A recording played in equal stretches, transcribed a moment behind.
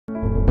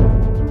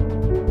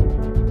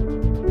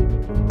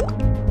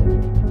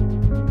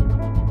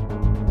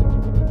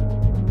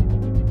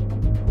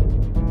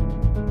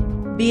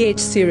BH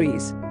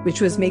series, which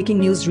was making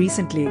news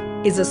recently,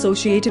 is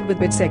associated with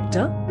which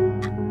sector?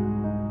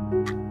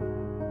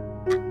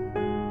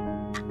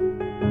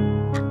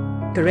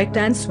 Correct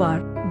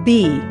answer,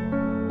 B.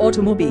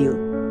 Automobile.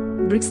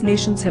 BRICS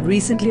nations have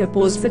recently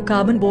opposed the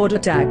carbon border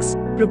tax,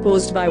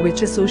 proposed by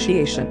which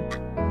association?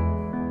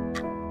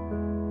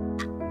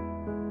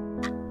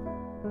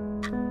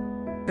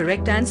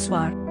 Correct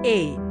answer,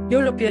 A.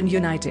 European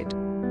United.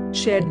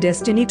 Shared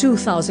Destiny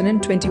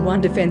 2021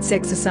 defense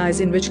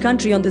exercise in which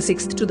country on the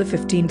 6th to the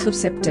 15th of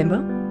September?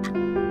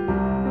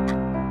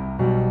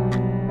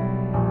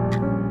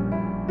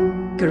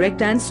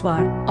 Correct answer,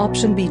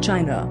 option B.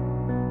 China.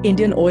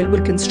 Indian Oil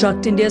will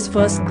construct India's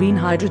first green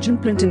hydrogen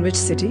plant in which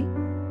city?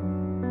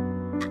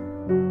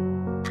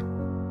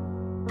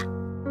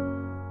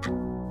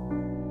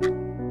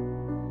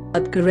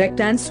 Correct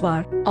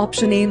answer,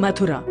 option A.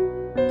 Mathura.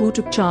 Who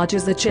took charge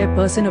as the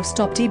chairperson of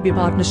Stop TB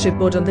Partnership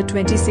Board on the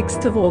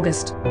 26th of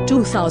August,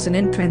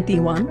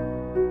 2021?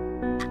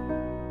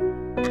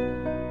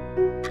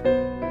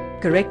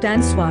 Correct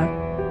answer,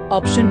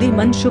 option D.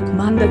 Manshukh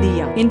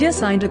Mandaviya. India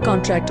signed a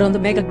contract on the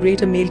Mega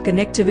Greater Mail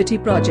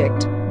Connectivity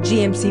Project,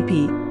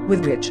 GMCP,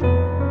 with which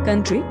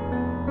country?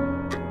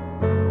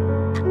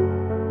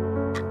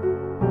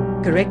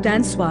 Correct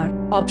answer,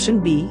 option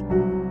B.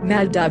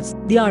 Maldives.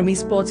 The Army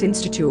Sports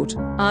Institute,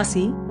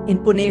 RC, in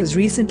Pune has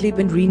recently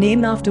been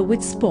renamed after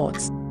which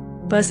sports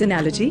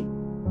personality?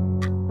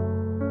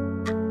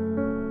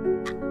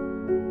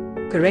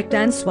 Correct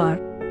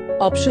answer,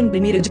 option B.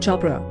 Neeraj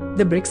Chopra.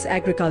 The BRICS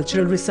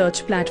Agricultural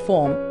Research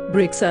Platform,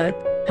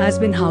 BRICS, has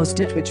been housed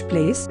at which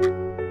place?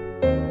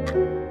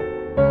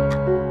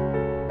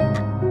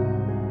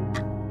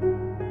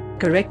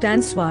 Correct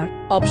answer,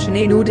 option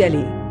A. New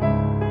Delhi.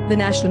 The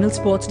National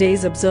Sports Day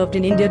is observed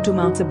in India to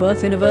mark the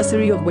birth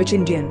anniversary of which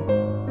Indian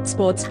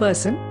sports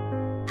person?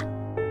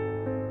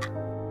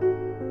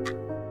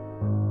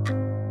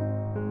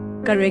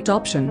 Correct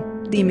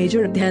option, the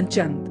Major Dhyan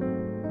Chand.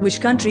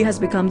 Which country has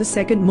become the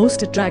second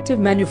most attractive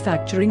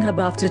manufacturing hub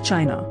after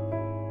China?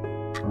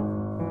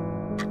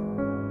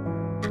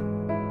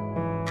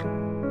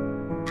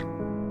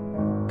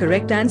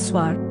 Correct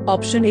answer,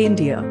 option A.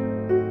 India.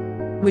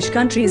 Which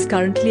country is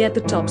currently at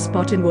the top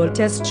spot in World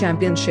Test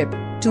Championship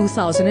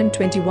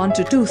 2021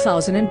 to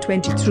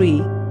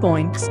 2023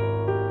 points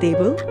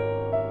table?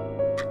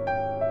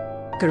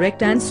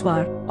 Correct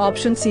answer,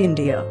 option C.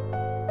 India.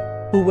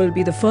 Who will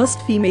be the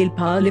first female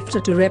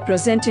powerlifter to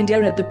represent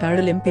India at the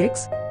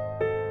Paralympics?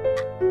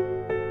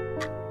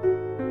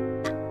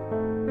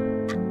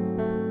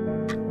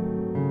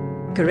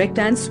 Correct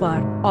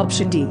answer,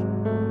 option D.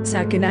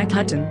 Sakinat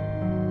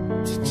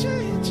Hutton.